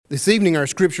This evening our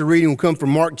scripture reading will come from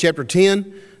Mark chapter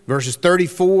 10, verses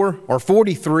 34 or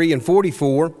 43 and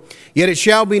 44. Yet it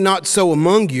shall be not so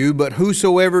among you, but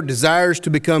whosoever desires to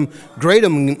become great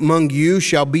among you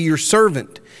shall be your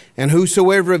servant, and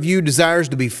whosoever of you desires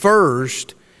to be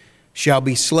first shall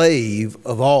be slave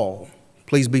of all.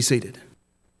 Please be seated.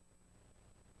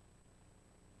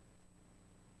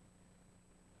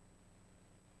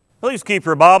 Please keep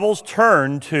your Bibles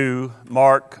turned to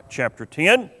Mark chapter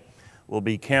 10. We'll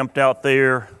be camped out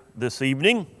there this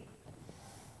evening.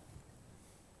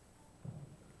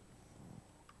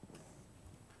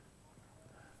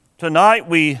 Tonight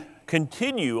we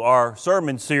continue our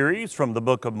sermon series from the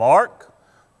book of Mark,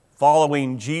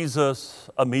 following Jesus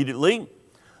immediately,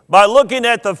 by looking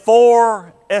at the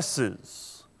four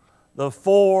S's. The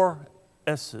four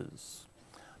S's.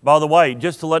 By the way,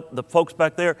 just to let the folks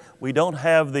back there, we don't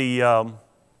have the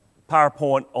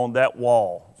PowerPoint on that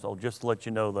wall, so just to let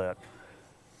you know that.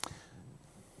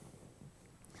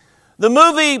 The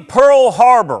movie Pearl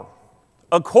Harbor,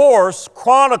 of course,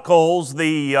 chronicles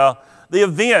the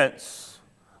events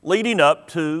leading up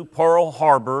to Pearl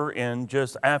Harbor and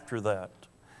just after that.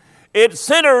 It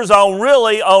centers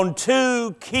on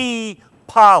two key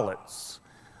pilots,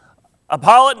 a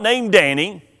pilot named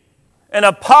Danny and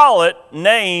a pilot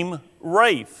named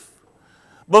Rafe.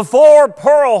 Before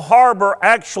Pearl Harbor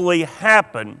actually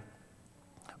happened,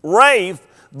 Rafe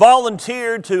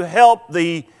volunteered to help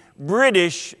the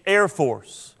British Air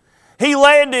Force. He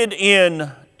landed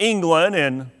in England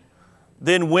and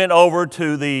then went over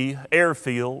to the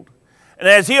airfield. And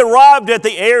as he arrived at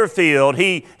the airfield,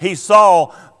 he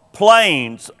saw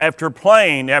planes after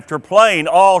plane after plane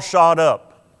all shot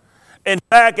up. In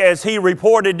fact, as he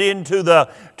reported to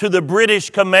the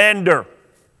British commander,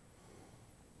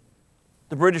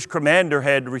 the British commander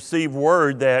had received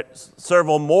word that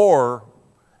several more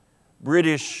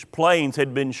British planes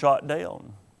had been shot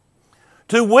down.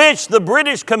 To which the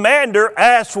British commander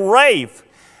asked Rafe,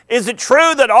 "Is it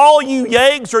true that all you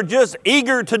Yanks are just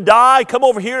eager to die? Come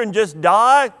over here and just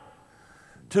die?"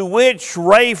 To which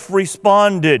Rafe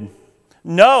responded,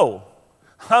 "No,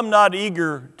 I'm not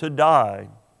eager to die.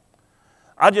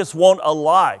 I just want a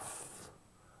life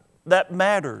that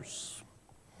matters."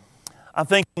 I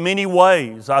think in many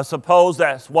ways, I suppose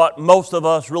that's what most of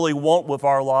us really want with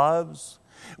our lives.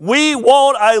 We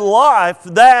want a life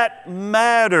that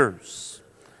matters.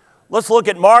 Let's look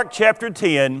at Mark chapter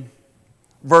 10,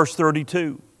 verse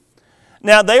 32.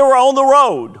 Now they were on the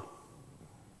road,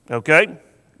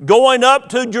 going up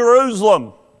to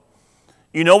Jerusalem.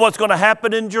 You know what's going to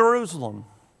happen in Jerusalem.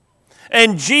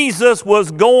 And Jesus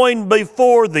was going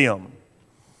before them.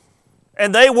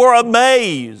 And they were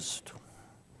amazed.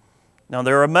 Now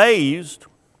they're amazed.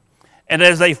 And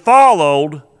as they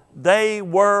followed, they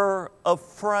were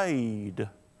afraid.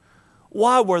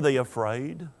 Why were they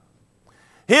afraid?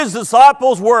 His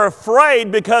disciples were afraid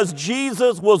because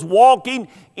Jesus was walking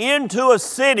into a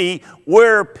city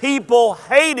where people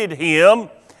hated him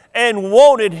and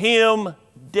wanted him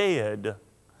dead.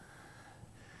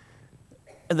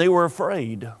 And they were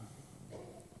afraid.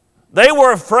 They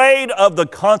were afraid of the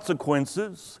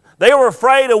consequences. They were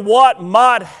afraid of what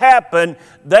might happen.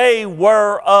 They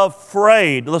were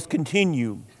afraid. Let's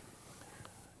continue.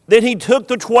 Then he took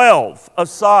the 12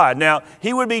 aside. Now,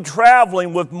 he would be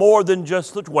traveling with more than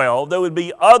just the 12. There would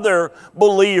be other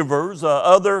believers,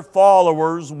 other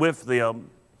followers with them.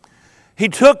 He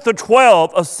took the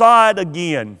 12 aside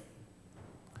again.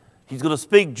 He's going to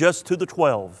speak just to the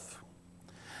 12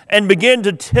 and begin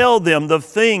to tell them the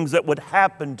things that would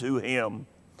happen to him.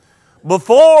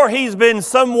 Before, he's been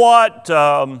somewhat,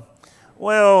 kind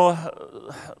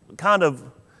of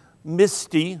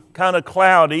misty, kind of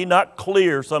cloudy, not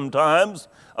clear sometimes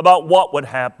about what would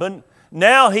happen.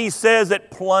 Now he says it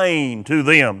plain to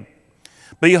them.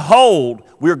 "Behold,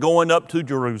 we're going up to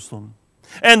Jerusalem,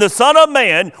 and the Son of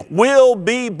Man will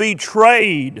be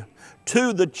betrayed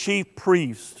to the chief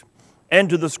priests and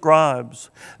to the scribes.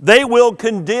 They will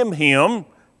condemn him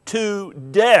to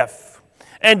death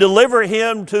and deliver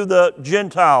him to the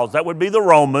Gentiles," that would be the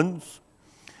Romans,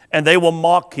 "and they will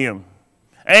mock him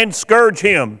and scourge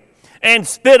him and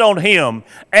spit on him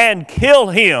and kill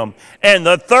him, and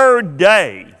the third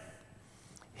day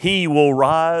he will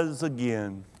rise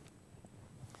again."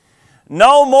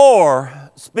 No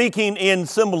more speaking in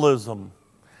symbolism.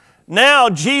 Now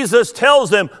Jesus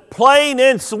tells them plain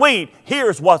and sweet,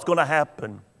 here's what's going to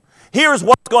happen. Here's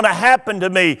what's going to happen to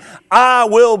me. I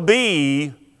will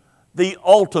be the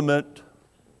ultimate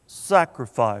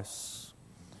sacrifice.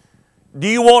 Do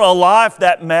you want a life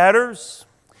that matters?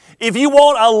 If you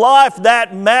want a life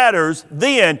that matters,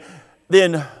 then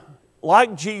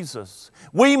like Jesus,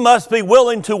 We must be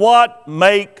willing to what?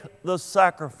 Make the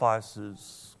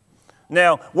sacrifices.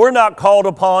 Now, we're not called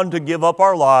upon to give up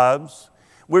our lives.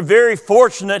 We're very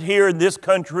fortunate here in this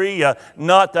country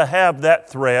not to have that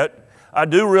threat. I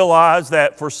do realize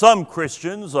that for some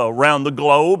Christians around the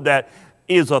globe, that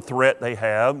is a threat they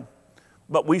have.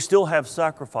 But we still have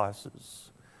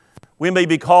sacrifices. We may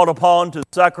be called upon to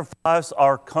sacrifice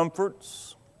our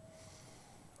comforts,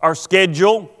 our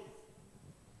schedule,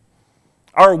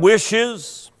 our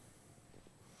wishes,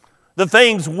 the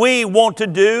things we want to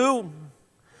do.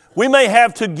 We may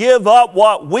have to give up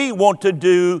what we want to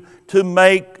do to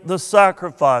make the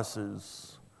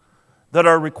sacrifices that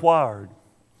are required.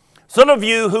 Some of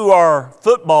you who are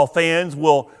football fans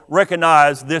will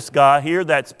recognize this guy here.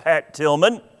 That's Pat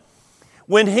Tillman.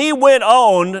 When he went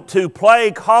on to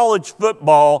play college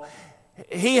football,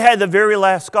 he had the very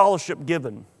last scholarship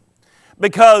given.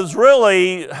 Because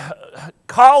really,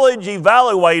 college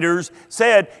evaluators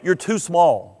said, you're too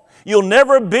small. You'll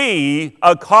never be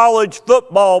a college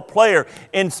football player.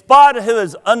 In spite of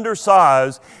his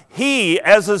undersize, he,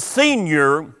 as a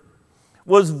senior,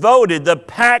 was voted the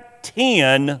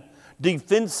Pac-10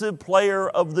 Defensive Player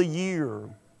of the Year.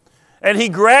 And he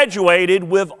graduated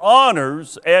with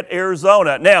honors at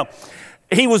Arizona. Now,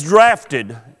 he was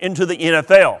drafted into the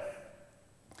NFL.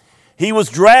 He was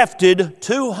drafted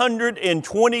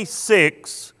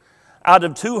 226 out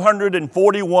of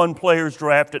 241 players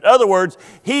drafted. In other words,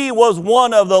 he was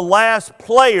one of the last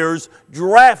players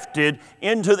drafted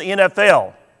into the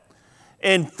NFL.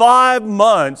 In 5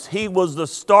 months, he was the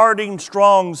starting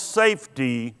strong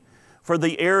safety for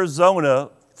the Arizona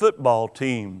football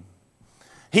team.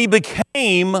 He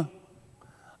became an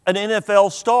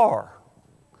NFL star.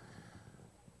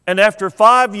 And after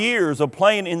 5 years of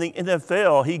playing in the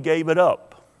NFL, he gave it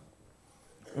up.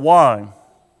 Why?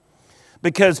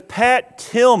 Because Pat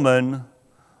Tillman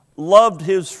loved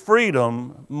his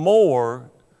freedom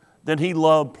more than he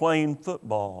loved playing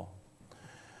football.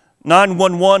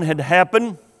 9/11 had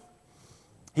happened.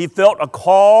 He felt a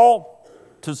call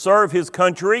to serve his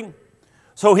country.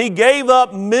 So he gave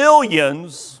up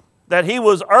millions that he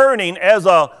was earning as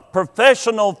a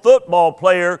professional football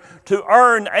player to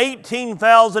earn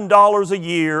 $18,000 a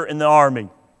year in the Army.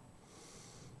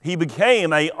 He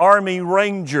became an Army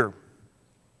Ranger.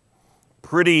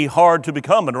 Pretty hard to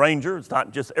become a Ranger. It's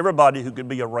not just everybody who could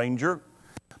be a Ranger.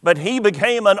 But he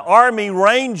became an Army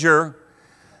Ranger,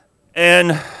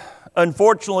 and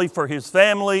unfortunately for his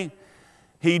family,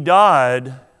 he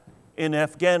died in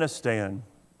Afghanistan.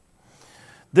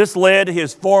 This led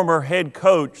his former head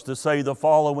coach to say the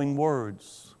following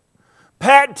words.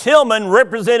 Pat Tillman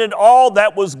represented all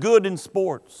that was good in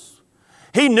sports.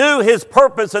 He knew his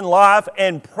purpose in life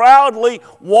and proudly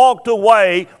walked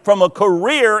away from a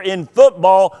career in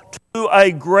football to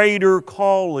a greater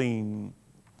calling.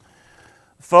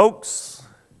 Folks,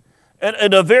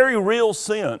 in a very real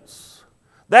sense,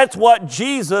 that's what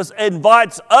Jesus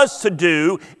invites us to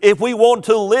do if we want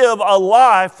to live a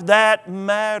life that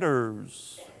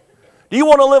matters. Do you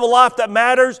want to live a life that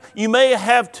matters? You may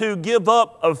have to give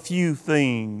up a few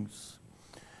things.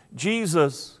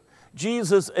 Jesus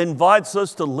invites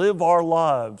us to live our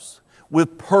lives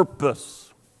with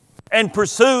purpose and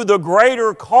pursue the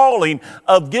greater calling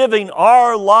of giving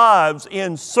our lives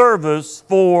in service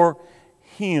for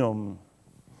Him.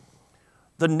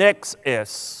 The next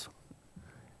S.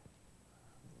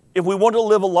 If we want to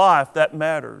live a life that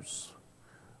matters,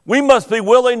 we must be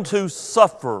willing to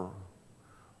suffer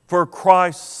for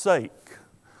Christ's sake.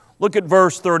 Look at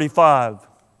verse 35.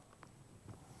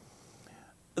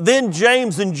 Then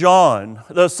James and John,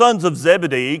 the sons of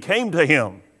Zebedee, came to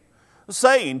him,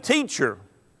 saying, Teacher,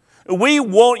 we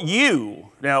want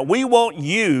you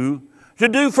to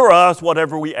do for us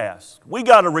whatever we ask. We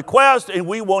got a request and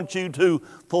we want you to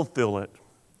fulfill it.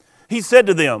 He said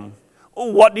to them,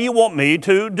 What do you want me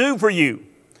to do for you?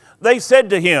 They said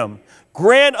to him,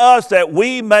 Grant us that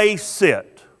we may sit,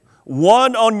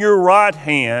 one on your right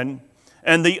hand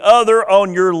and the other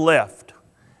on your left,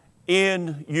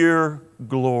 in your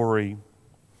glory.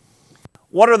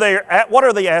 What are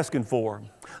they asking for?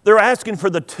 They're asking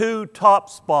for the 2 top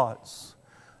spots.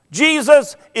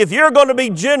 Jesus, if you're going to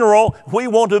be general, we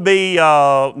want to be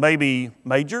maybe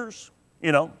majors,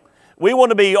 We want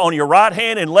to be on your right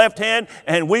hand and left hand,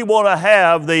 and we want to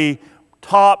have the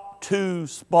top 2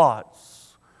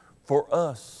 spots for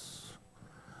us.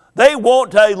 They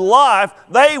want a life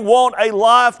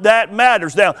that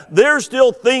matters. Now, they're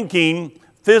still thinking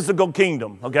physical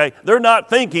kingdom, okay? They're not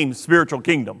thinking spiritual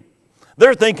kingdom.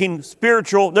 They're not thinking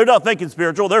spiritual,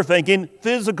 they're thinking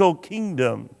physical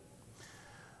kingdom.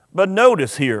 But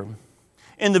notice here,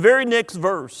 in the very next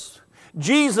verse,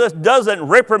 Jesus doesn't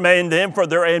reprimand them for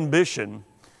their ambition.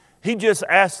 He just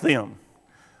asks them,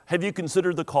 have you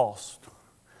considered the cost?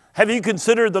 Have you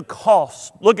considered the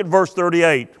cost? Look at verse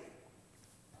 38.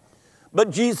 But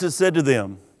Jesus said to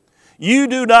them, you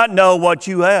do not know what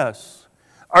you ask.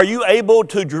 Are you able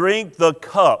to drink the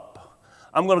cup?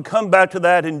 I'm going to come back to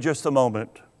that in just a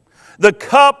moment. The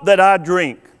cup that I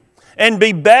drink, and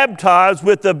be baptized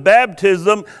with the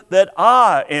baptism that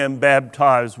I am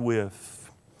baptized with.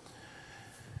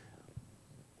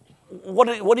 What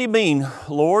do you mean,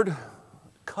 Lord?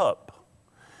 Cup.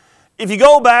 If you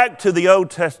go back to the Old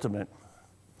Testament,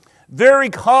 very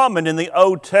common in the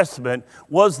Old Testament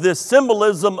was this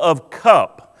symbolism of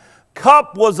cup.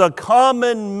 Cup was a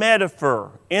common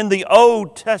metaphor in the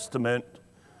Old Testament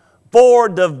for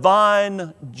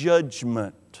divine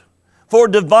judgment. For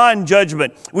divine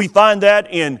judgment. We find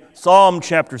that in Psalm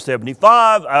chapter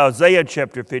 75, Isaiah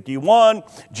chapter 51,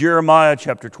 Jeremiah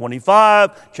chapter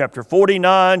 25, chapter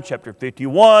 49, chapter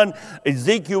 51,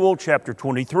 Ezekiel chapter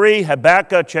 23,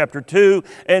 Habakkuk chapter 2,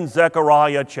 and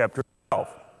Zechariah chapter 12.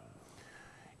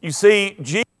 You see,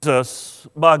 Jesus,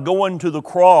 by going to the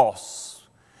cross,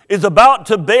 is about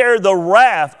to bear the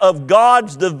wrath of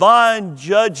God's divine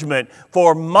judgment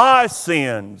for my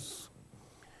sins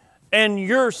and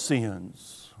your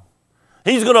sins.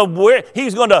 He's going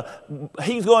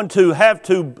to have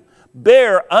to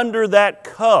bear under that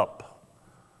cup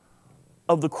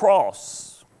of the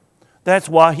cross. That's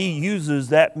why he uses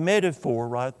that metaphor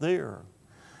right there.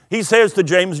 He says to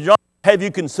James and John, have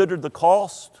you considered the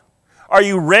cost? Are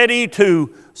you ready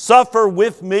to suffer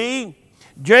with me?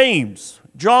 James,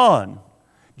 John,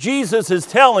 Jesus is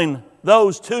telling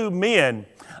those two men,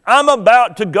 I'm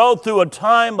about to go through a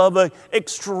time of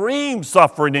extreme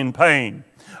suffering and pain.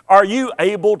 Are you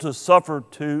able to suffer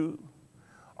too?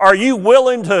 Are you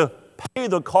willing to pay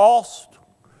the cost?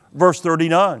 Verse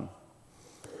 39.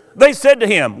 They said to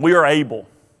him, we are able.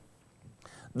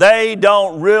 They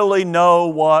don't really know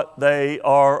what they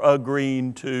are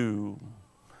agreeing to.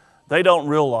 They don't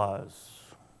realize.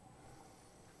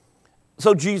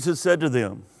 So Jesus said to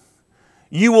them,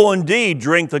 you will indeed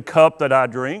drink the cup that I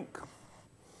drink.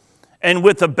 And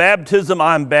with the baptism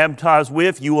I'm baptized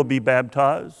with, you will be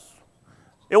baptized.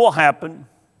 It will happen.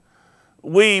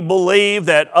 We believe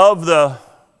that of the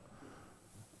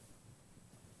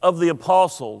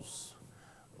apostles,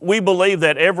 we believe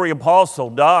that every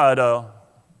apostle died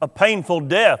a painful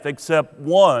death except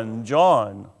one,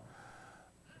 John.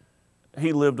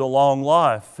 He lived a long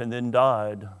life and then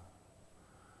died.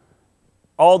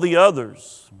 All the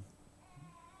others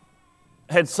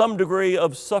had some degree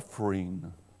of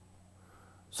suffering,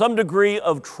 some degree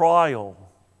of trial,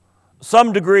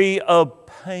 some degree of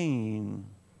pain.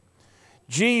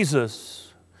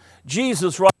 Jesus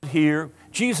right here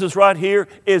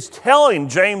is telling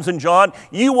James and John,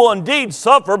 you will indeed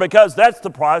suffer because that's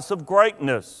the price of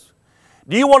greatness.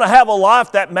 Do you want to have a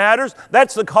life that matters?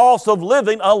 That's the cost of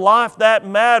living a life that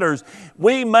matters.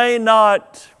 We may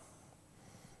not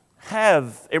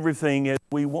have everything as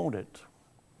we want it.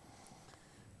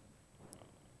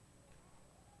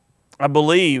 I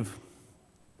believe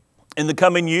in the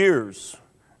coming years,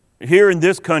 here in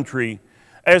this country,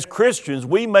 as Christians,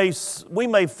 we may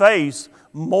face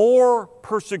more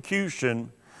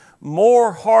persecution,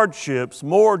 more hardships,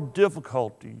 more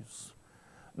difficulties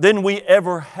than we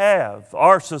ever have.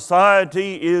 Our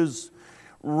society is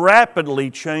rapidly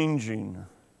changing,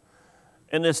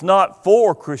 and it's not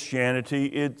for Christianity,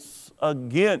 it's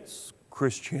against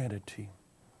Christianity.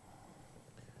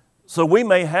 So we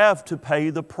may have to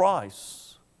pay the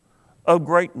price of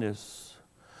greatness.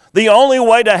 The only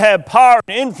way to have power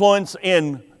and influence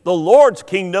in the Lord's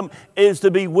kingdom is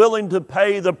to be willing to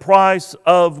pay the price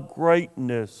of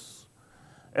greatness.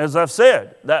 As I've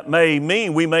said, that may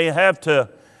mean we may have to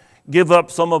give up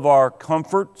some of our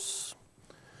comforts.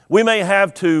 We may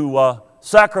have to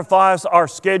sacrifice our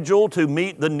schedule to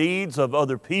meet the needs of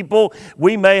other people.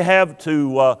 We may have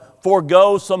to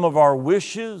forego some of our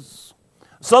wishes,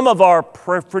 some of our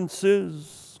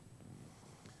preferences.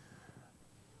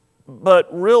 But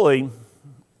really,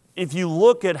 if you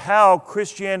look at how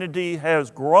Christianity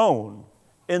has grown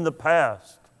in the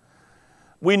past,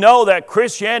 we know that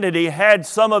Christianity had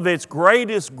some of its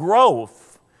greatest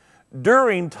growth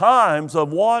during times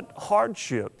of what?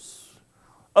 Hardships,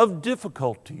 of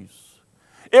difficulties.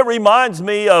 It reminds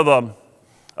me of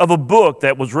a book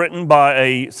that was written by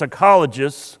a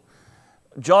psychologist,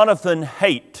 Jonathan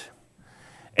Haidt.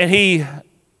 And he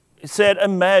said,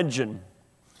 imagine.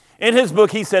 In his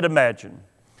book, he said, imagine.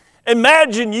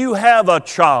 Imagine you have a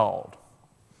child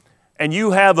and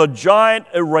you have a giant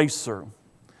eraser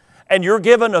and you're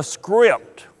given a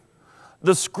script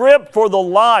The script for the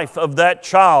life of that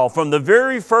child, from the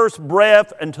very first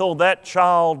breath until that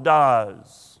child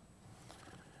dies.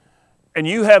 And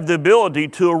you have the ability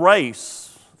to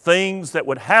erase things that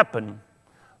would happen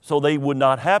so they would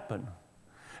not happen.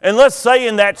 And let's say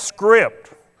in that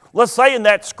script,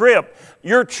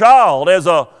 your child as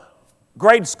a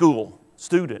grade school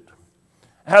student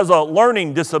has a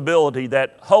learning disability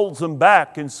that holds them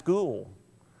back in school.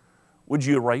 Would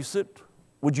you erase it?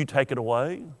 Would you take it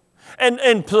away?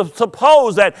 And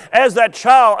suppose that as that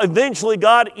child eventually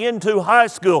got into high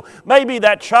school, maybe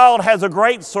that child has a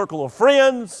great circle of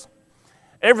friends,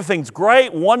 everything's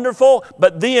great, wonderful,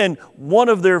 but then one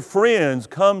of their friends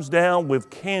comes down with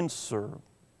cancer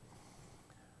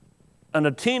and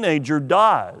a teenager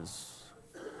dies.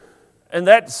 And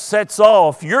that sets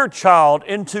off your child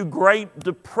into great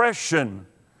depression.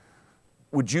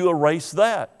 Would you erase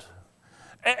that?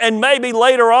 And maybe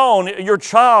later on, your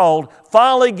child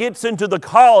finally gets into the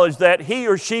college that he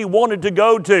or she wanted to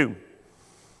go to.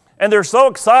 And they're so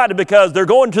excited because they're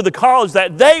going to the college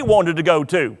that they wanted to go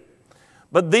to.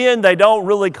 But then they don't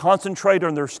really concentrate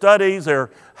on their studies. They're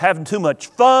having too much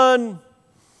fun.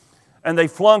 And they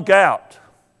flunk out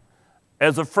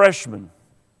as a freshman.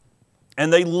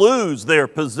 And they lose their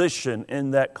position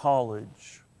in that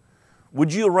college.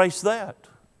 Would you erase that?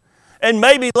 And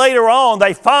maybe later on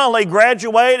they finally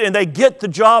graduate and they get the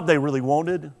job they really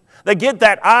wanted. They get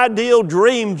that ideal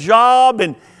dream job,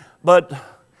 but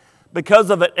because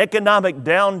of an economic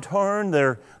downturn,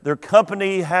 their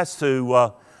company has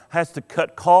to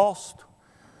cut cost.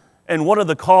 And one of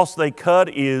the costs they cut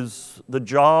is the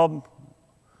job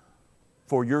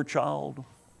for your child.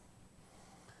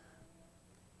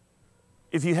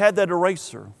 If you had that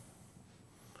eraser,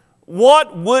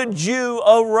 what would you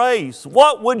erase?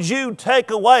 What would you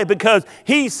take away? Because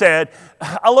he said,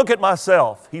 I look at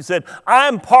myself. He said,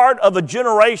 I'm part of a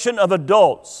generation of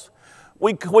adults.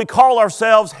 We call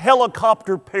ourselves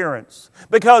helicopter parents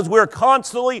because we're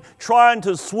constantly trying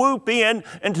to swoop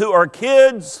into our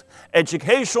kids'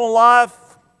 educational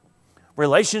life,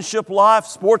 relationship life,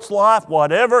 sports life,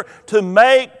 whatever, to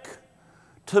make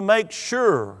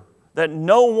sure that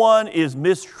no one is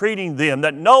mistreating them,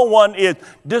 that no one is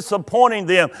disappointing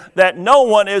them, that no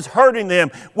one is hurting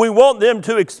them. We want them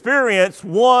to experience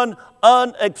one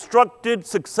unobstructed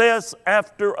success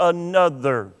after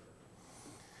another.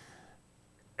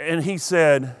 And he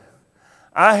said,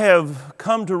 I have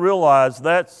come to realize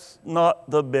that's not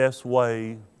the best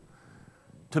way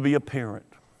to be a parent.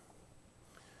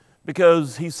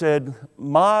 Because he said,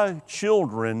 my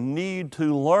children need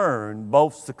to learn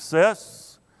both success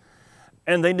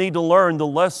and they need to learn the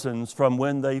lessons from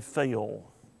when they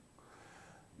fail.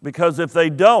 Because if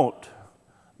they don't,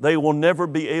 they will never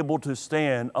be able to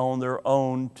stand on their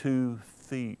own 2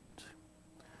 feet.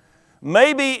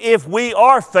 Maybe if we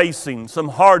are facing some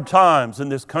hard times in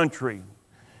this country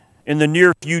in the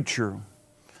near future,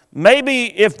 maybe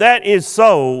if that is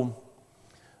so,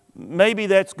 maybe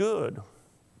that's good.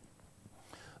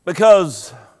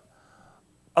 Because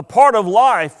a part of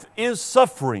life is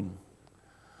suffering.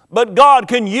 But God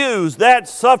can use that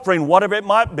suffering, whatever it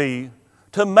might be,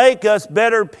 to make us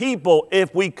better people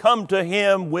if we come to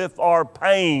Him with our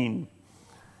pain.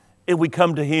 If we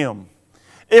come to Him.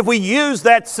 If we use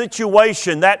that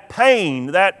situation, that pain,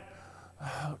 that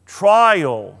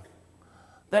trial,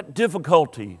 that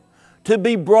difficulty, to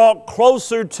be brought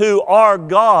closer to our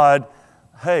God,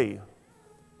 hey,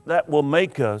 that will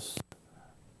make us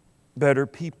better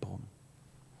people.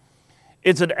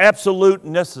 It's an absolute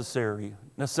necessity.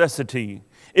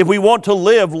 If we want to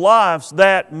live lives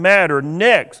that matter.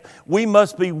 Next, we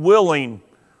must be willing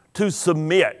to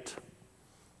submit.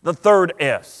 The third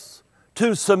S,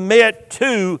 to submit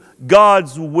to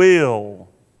God's will.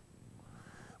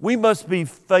 We must be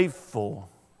faithful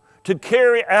to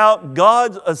carry out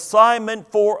God's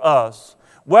assignment for us,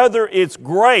 whether it's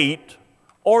great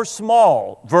or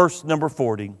small. Verse number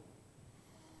 40.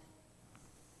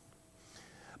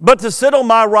 But to sit on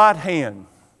my right hand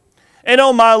and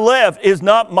on my left is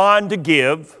not mine to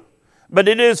give, but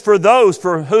it is for those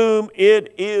for whom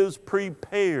it is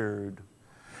prepared.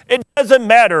 It doesn't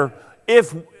matter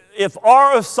if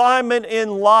our assignment in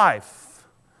life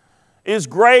is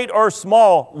great or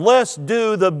small. Let's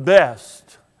do the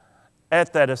best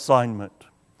at that assignment.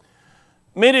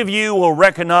 Many of you will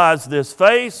recognize this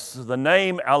face, the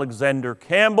name Alexander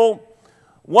Campbell,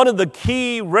 one of the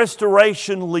key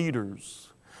restoration leaders.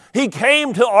 He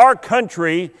came to our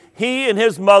country, he and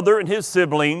his mother and his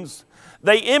siblings.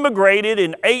 They immigrated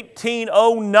in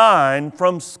 1809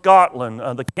 from Scotland.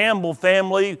 The Campbell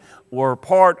family were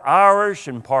part Irish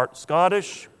and part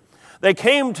Scottish. They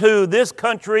came to this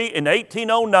country in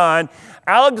 1809.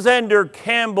 Alexander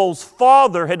Campbell's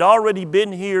father had already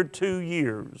been here 2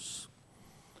 years.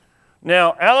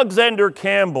 Now, Alexander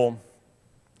Campbell,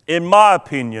 in my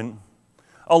opinion,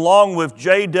 along with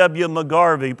J.W.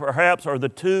 McGarvey, perhaps are the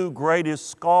two greatest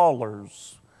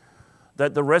scholars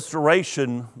that the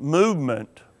Restoration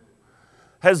movement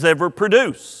has ever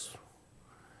produced.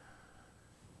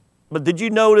 But did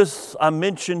you notice I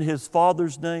mentioned his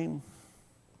father's name?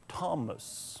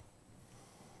 Thomas.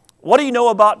 What do you know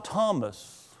about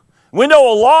Thomas? We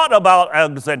know a lot about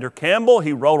Alexander Campbell.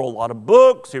 He wrote a lot of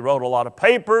books. He wrote a lot of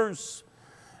papers.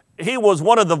 He was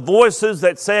one of the voices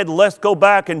that said, let's go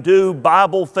back and do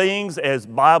Bible things as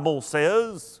Bible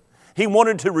says. He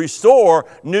wanted to restore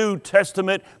New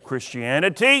Testament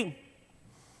Christianity.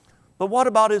 But what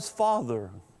about his father?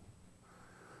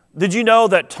 Did you know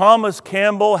that Thomas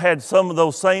Campbell had some of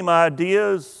those same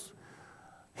ideas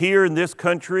here in this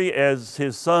country as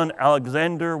his son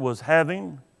Alexander was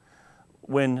having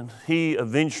when he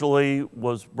eventually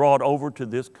was brought over to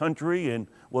this country and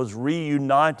was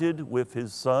reunited with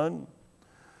his son?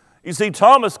 You see,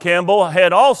 Thomas Campbell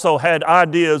had also had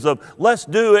ideas of, let's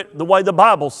do it the way the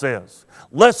Bible says.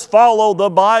 Let's follow the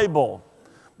Bible.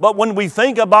 But when we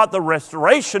think about the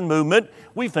Restoration movement,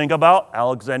 we think about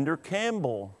Alexander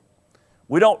Campbell.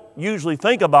 We don't usually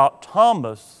think about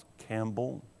Thomas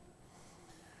Campbell.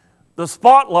 The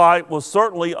spotlight was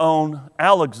certainly on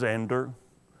Alexander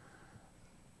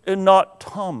and not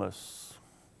Thomas.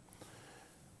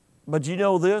 But you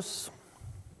know this?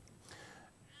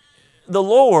 The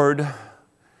Lord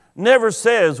never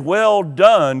says, well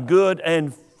done, good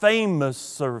and famous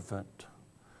servant.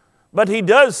 But He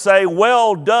does say,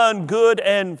 well done, good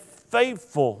and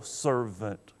faithful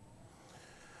servant.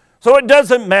 So it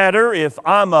doesn't matter if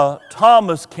I'm a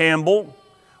Thomas Campbell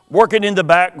working in the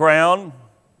background,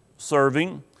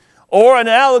 serving, or an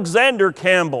Alexander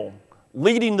Campbell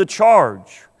leading the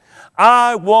charge.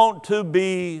 I want to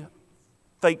be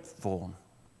faithful.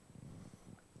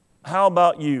 How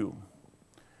about you?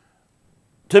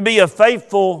 To be a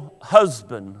faithful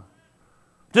husband,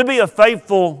 to be a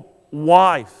faithful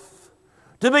wife,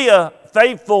 to be a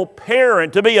faithful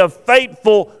parent, to be a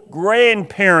faithful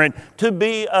grandparent, to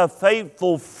be a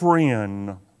faithful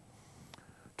friend,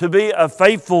 to be a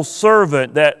faithful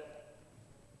servant that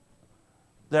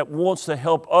wants to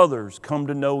help others come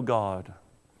to know God.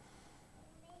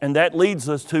 And that leads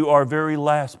us to our very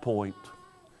last point.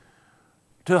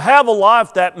 To have a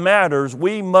life that matters,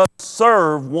 we must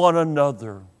serve one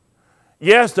another.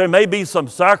 Yes, there may be some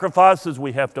sacrifices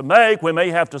we have to make. We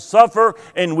may have to suffer,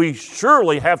 and we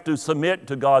surely have to submit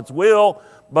to God's will,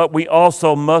 but we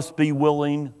also must be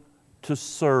willing to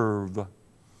serve.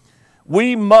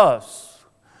 We must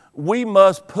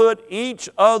put each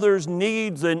other's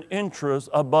needs and interests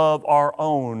above our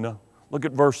own. Look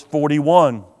at verse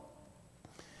 41.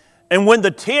 And when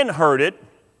the 10 heard it,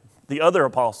 the other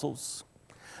apostles,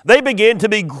 they began to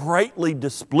be greatly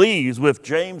displeased with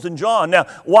James and John. Now,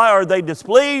 why are they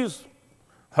displeased?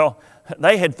 Well,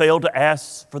 they had failed to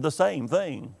ask for the same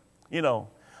thing. You know,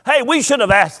 hey, we should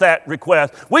have asked that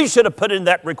request. We should have put in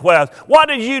that request. Why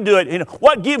did you do it? You know,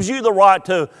 what gives you the right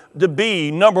to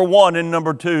be number one and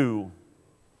number two?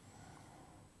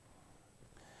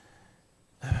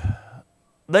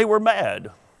 They were mad,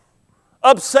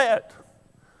 upset,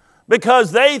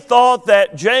 because they thought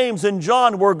that James and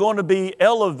John were going to be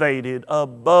elevated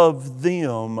above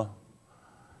them.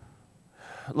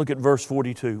 Look at verse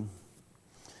 42.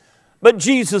 But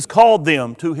Jesus called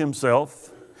them to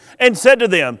Himself and said to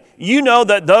them, you know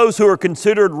that those who are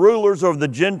considered rulers of the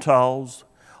Gentiles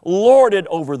lord it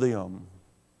over them.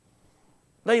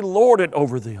 They lord it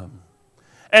over them.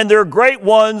 And their great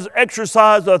ones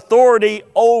exercise authority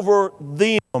over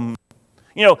them.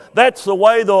 You know, that's the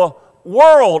way the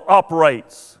world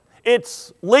operates.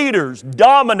 Its leaders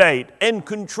dominate and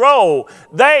control.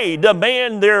 They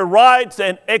demand their rights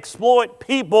and exploit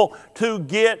people to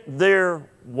get their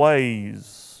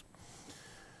ways.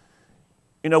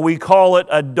 You know, we call it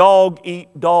a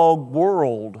dog-eat-dog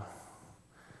world.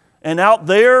 And out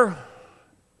there,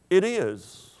 it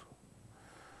is.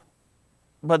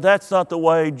 But that's not the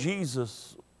way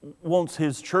Jesus wants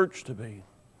His church to be.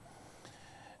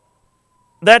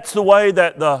 That's the way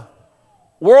that the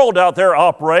world out there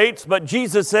operates, but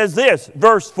Jesus says this,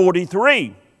 verse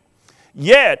 43,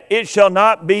 yet it shall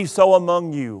not be so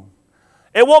among you.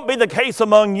 It won't be the case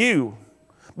among you,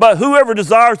 but whoever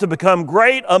desires to become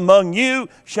great among you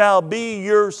shall be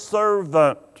your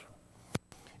servant.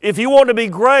 If you want to be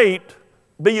great,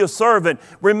 be a servant.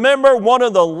 Remember one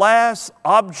of the last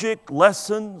object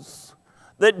lessons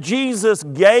that Jesus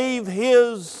gave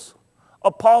His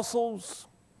apostles,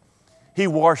 he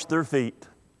washed their feet.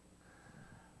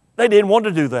 They didn't want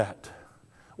to do that.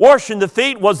 Washing the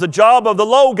feet was the job of the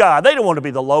low guy. They didn't want to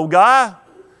be the low guy.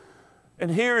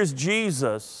 And here is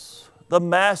Jesus, the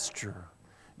Master,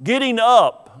 getting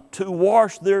up to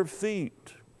wash their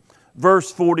feet.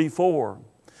 Verse 44,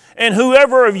 and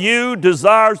whoever of you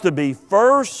desires to be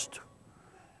first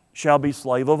shall be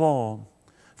slave of all.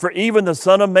 For even the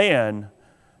Son of Man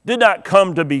did not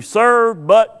come to be served,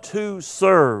 but to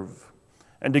serve,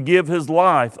 and to give his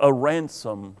life a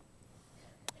ransom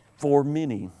for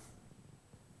many.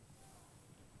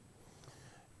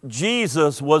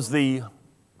 Jesus was the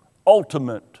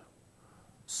ultimate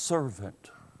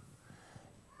servant,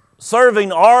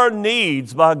 serving our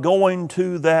needs by going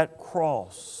to that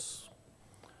cross.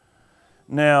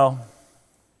 Now,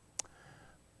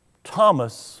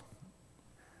 Thomas,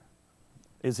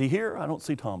 is he here? I don't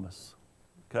see Thomas.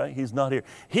 Okay, he's not here.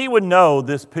 He would know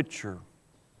this picture.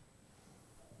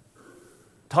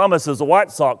 Thomas is a White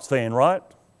Sox fan, right?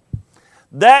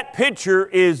 That picture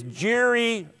is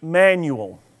Jerry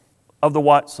Manuel of the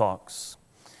White Sox.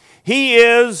 He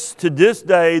is, to this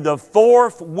day, the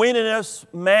fourth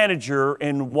winningest manager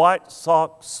in White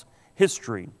Sox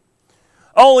history.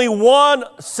 Only one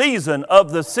season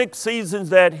of the 6 seasons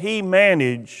that he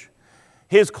managed,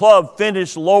 his club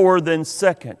finished lower than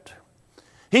second.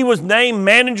 He was named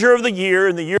Manager of the Year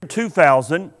in the year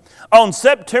 2000. On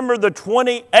September the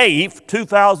 28th,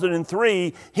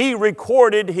 2003, he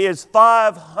recorded his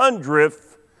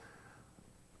 500th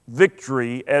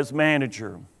victory as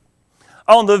manager.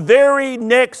 On the very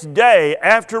next day,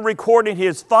 after recording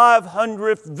his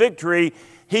 500th victory,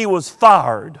 he was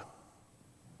fired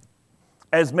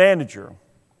as manager.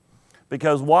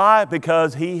 Because why?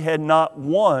 Because he had not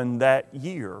won that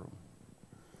year.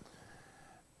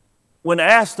 When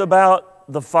asked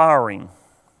about the firing,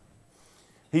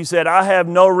 he said, I have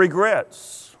no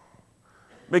regrets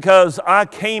because I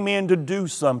came in to do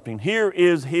something. Here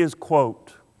is his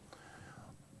quote.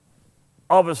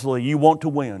 Obviously, you want to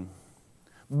win.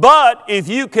 But if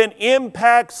you can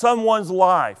impact someone's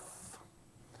life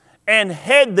and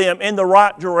head them in the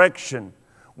right direction,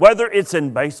 whether it's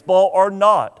in baseball or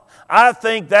not, I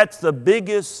think that's the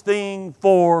biggest thing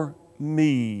for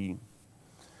me.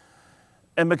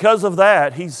 And because of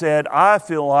that, he said, I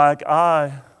feel like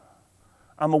I'm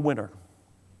a winner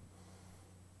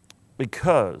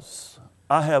because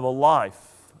I have a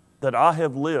life that I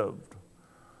have lived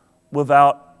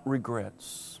without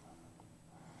regrets.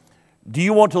 Do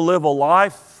you want to live a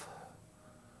life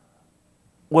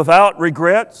without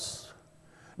regrets?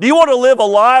 Do you want to live a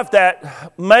life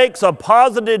that makes a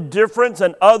positive difference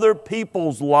in other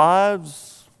people's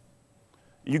lives?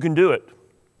 You can do it.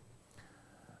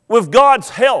 With God's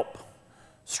help,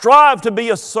 strive to be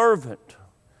a servant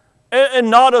and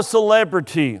not a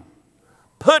celebrity.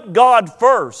 Put God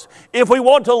first. If we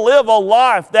want to live a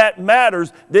life that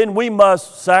matters, then we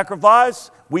must sacrifice,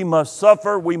 we must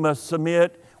suffer, we must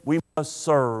submit, we must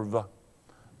serve.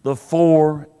 The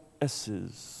 4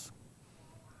 S's.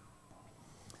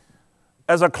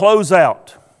 As I close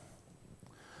out,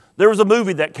 there was a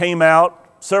movie that came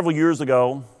out several years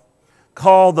ago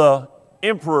called The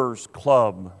Emperor's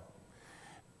Club.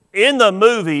 In the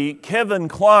movie, Kevin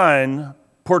Kline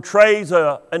portrays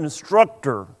an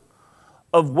instructor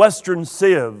of Western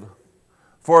Civ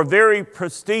for a very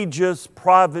prestigious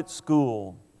private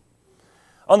school.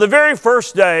 On the very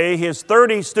first day, his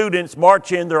 30 students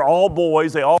march in. They're all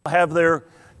boys. They all have their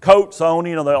coats on.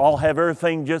 They all have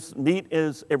everything just neat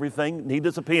as everything, neat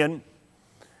as a pin.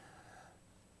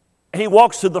 He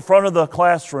walks to the front of the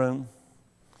classroom.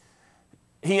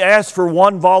 He asks for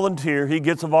one volunteer. He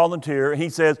gets a volunteer. He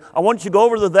says, I want you to go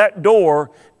over to that door,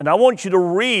 and I want you to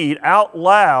read out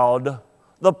loud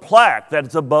the plaque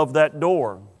that's above that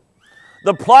door.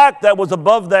 The plaque that was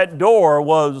above that door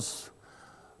was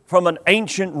from an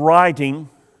ancient writing.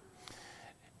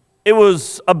 It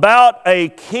was about a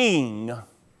king,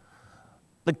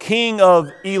 the king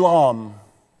of Elam,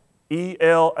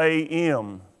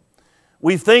 E-L-A-M.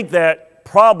 We think that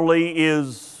probably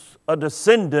is a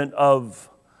descendant of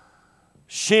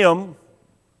Shem,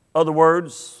 other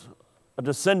words, a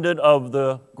descendant of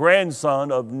the grandson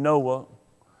of Noah.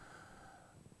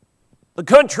 The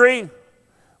country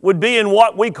would be in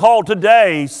what we call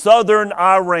today southern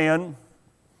Iran.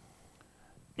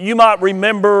 You might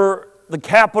remember the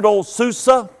capital,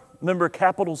 Susa. Remember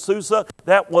capital Susa?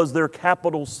 That was their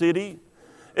capital city.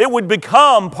 It would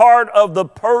become part of the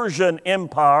Persian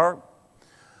Empire.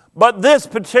 But this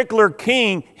particular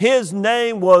king, his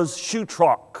name was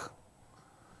Shutrok.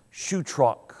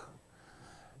 Shutrok.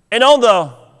 And on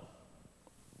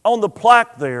the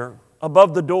plaque there,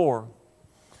 above the door,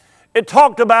 It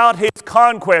talked about his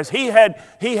conquest. He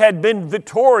had been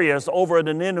victorious over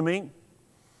an enemy.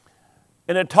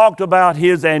 And it talked about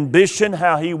his ambition,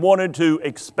 how he wanted to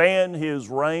expand his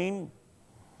reign.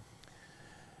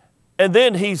 And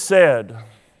then he said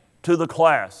to the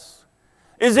class,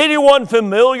 is anyone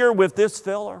familiar with this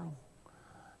feller?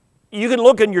 You can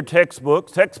look in your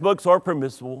textbooks. Textbooks are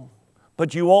permissible,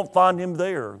 but you won't find him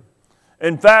there.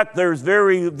 In fact, there's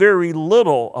very, very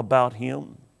little about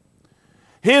him.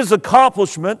 His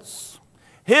accomplishments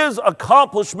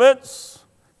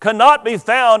cannot be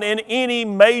found in any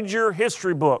major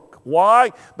history book.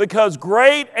 Why? Because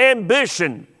great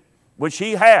ambition, which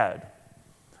he had,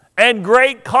 and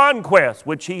great conquest,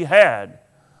 which he had,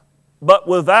 but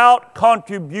without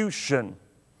contribution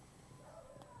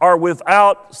or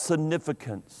without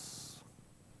significance.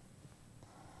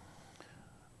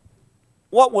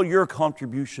 What will your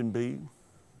contribution be?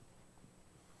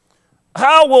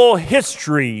 How will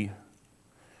history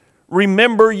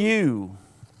remember you?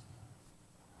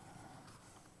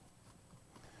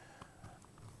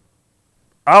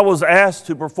 I was asked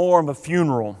to perform a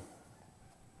funeral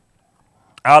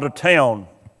out of town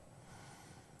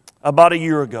about a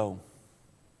year ago.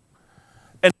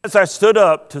 And as I stood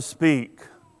up to speak,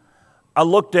 I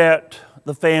looked at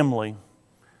the family,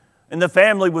 and the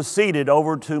family was seated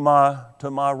over to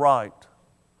my right.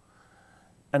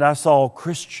 And I saw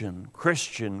Christian,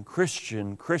 Christian,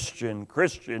 Christian, Christian,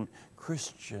 Christian,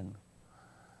 Christian.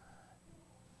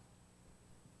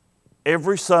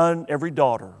 Every son, every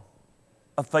daughter,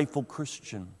 a faithful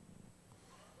Christian.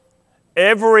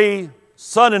 Every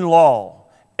son-in-law,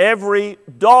 every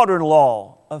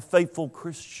daughter-in-law, a faithful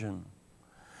Christian.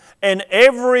 And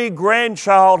every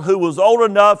grandchild who was old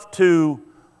enough to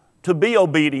be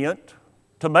obedient,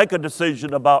 to make a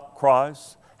decision about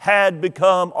Christ, had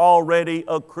become already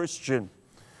a Christian.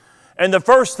 And the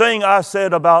first thing I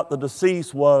said about the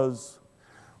deceased was,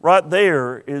 right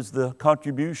there is the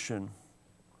contribution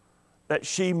that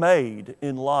she made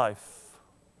in life.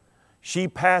 She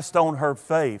passed on her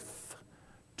faith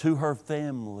to her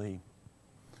family.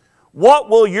 What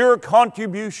will your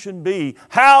contribution be?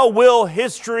 How will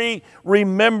history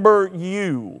remember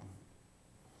you?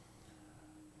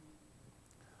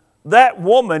 That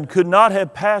woman could not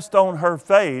have passed on her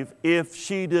faith if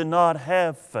she did not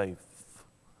have faith.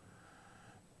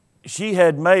 She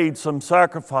had made some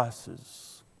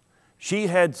sacrifices. She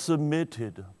had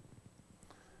submitted.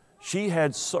 She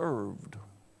had served.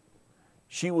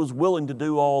 She was willing to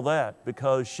do all that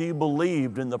because she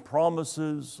believed in the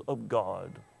promises of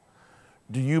God.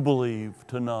 Do you believe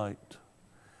tonight?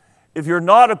 If you're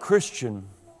not a Christian,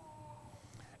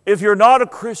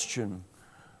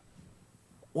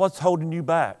 what's holding you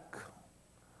back?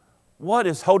 What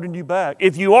is holding you back?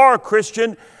 If you are a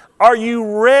Christian, are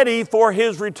you ready for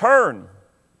His return?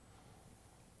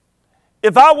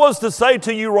 If I was to say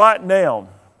to you right now,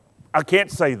 I can't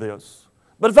say this,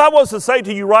 but if I was to say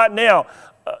to you right now,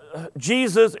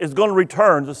 Jesus is going to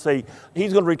return, let's see,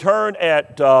 He's going to return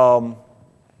at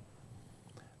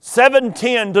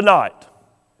 7:10 tonight,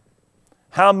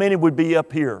 how many would be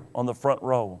up here on the front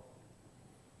row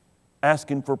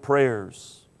asking for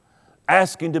prayers,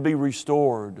 asking to be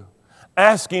restored,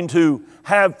 asking to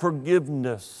have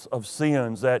forgiveness of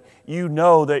sins that you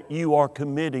know that you are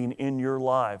committing in your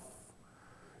life?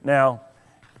 Now,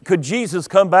 could Jesus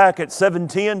come back at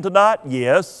 7:10 tonight?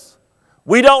 Yes.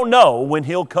 We don't know when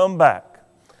He'll come back.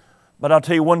 But I'll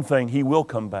tell you one thing, He will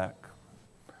come back.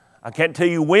 I can't tell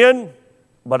you when,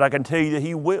 but I can tell you that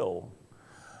He will.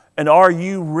 And are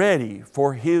you ready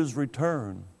for His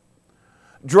return?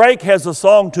 Drake has a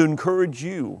song to encourage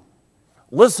you.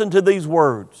 Listen to these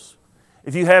words.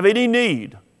 If you have any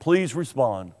need, please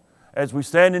respond as we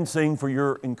stand and sing for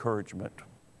your encouragement.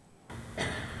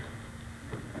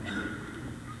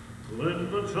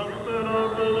 Let the trumpet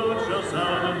of the Lord shall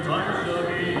sound in times